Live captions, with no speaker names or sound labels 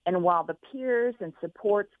And while the piers and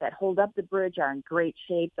supports that hold up the bridge are in great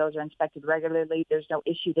shape, those are inspected regularly, there's no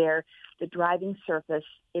issue there. The driving surface,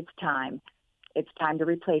 it's time. It's time to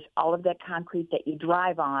replace all of that concrete that you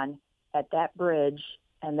drive on at that bridge.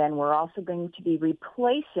 And then we're also going to be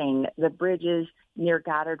replacing the bridges near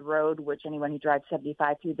Goddard Road, which anyone who drives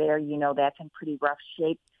 75 through there, you know that's in pretty rough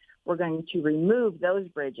shape. We're going to remove those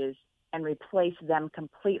bridges and replace them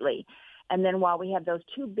completely. And then while we have those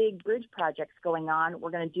two big bridge projects going on,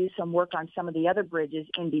 we're going to do some work on some of the other bridges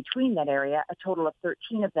in between that area, a total of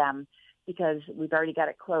 13 of them, because we've already got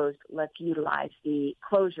it closed. Let's utilize the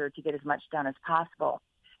closure to get as much done as possible.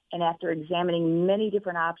 And after examining many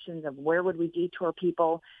different options of where would we detour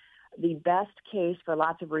people, the best case for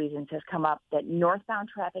lots of reasons has come up that northbound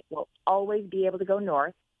traffic will always be able to go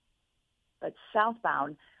north, but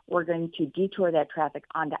southbound, we're going to detour that traffic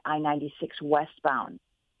onto I-96 westbound.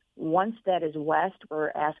 Once that is west,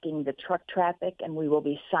 we're asking the truck traffic, and we will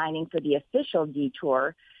be signing for the official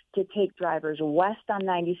detour to take drivers west on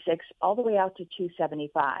 96 all the way out to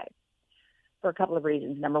 275 for a couple of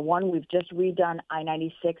reasons. Number one, we've just redone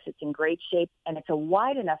I-96. It's in great shape, and it's a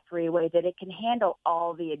wide enough freeway that it can handle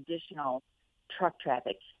all the additional truck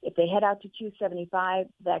traffic. If they head out to 275,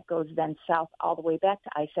 that goes then south all the way back to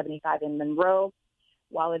I-75 in Monroe.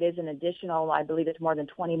 While it is an additional, I believe it's more than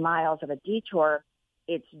 20 miles of a detour,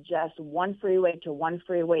 it's just one freeway to one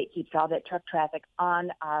freeway. It keeps all that truck traffic on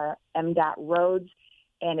our MDOT roads,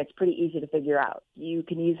 and it's pretty easy to figure out. You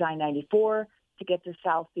can use I-94 to get to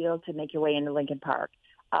Southfield to make your way into Lincoln Park.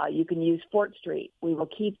 You can use Fort Street. We will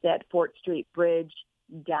keep that Fort Street bridge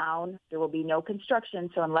down. There will be no construction,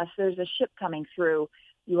 so unless there's a ship coming through,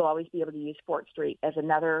 you will always be able to use Fort Street as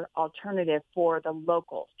another alternative for the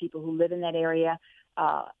locals, people who live in that area,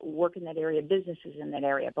 work in that area, businesses in that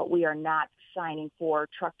area. But we are not signing for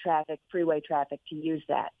truck traffic, freeway traffic to use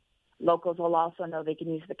that. Locals will also know they can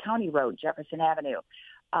use the county road, Jefferson Avenue.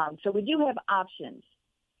 So we do have options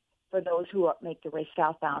for those who make the race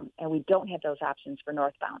southbound, and we don't have those options for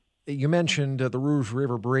northbound. You mentioned the Rouge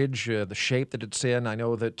River Bridge, the shape that it's in. I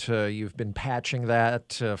know that you've been patching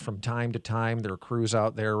that from time to time. There are crews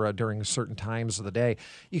out there during certain times of the day.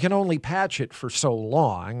 You can only patch it for so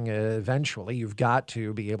long. Eventually, you've got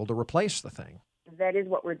to be able to replace the thing. That is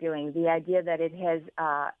what we're doing. The idea that it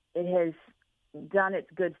has done its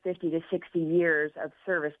good 50 to 60 years of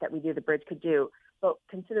service that we do the bridge could do. But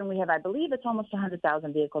considering we have, I believe it's almost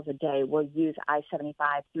 100,000 vehicles a day, we'll use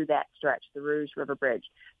I-75 through that stretch, the Rouge River Bridge.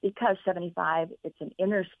 Because 75, it's an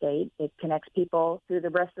interstate, it connects people through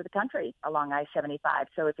the rest of the country along I-75.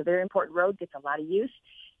 So it's a very important road, gets a lot of use,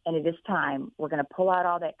 and it is time. We're going to pull out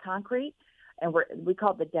all that concrete, and we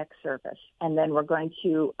call it the deck surface. And then we're going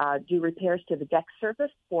to do repairs to the deck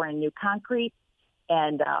surface, pour in new concrete,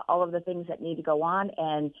 and all of the things that need to go on.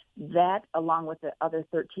 And that, along with the other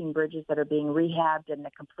 13 bridges that are being rehabbed and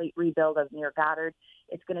the complete rebuild of near Goddard,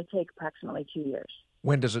 it's going to take approximately 2 years.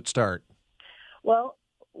 When does it start? Well,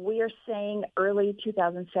 we are saying early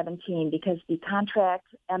 2017 because the contract,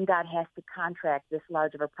 MDOT has to contract this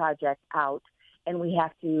large of a project out, and we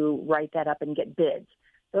have to write that up and get bids.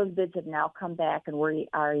 Those bids have now come back, and we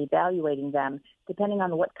are evaluating them. Depending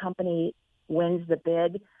on what company wins the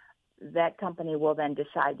bid, that company will then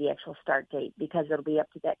decide the actual start date, because it'll be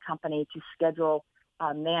up to that company to schedule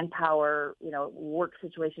manpower, work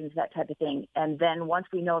situations, that type of thing. And then once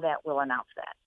we know that, we'll announce that.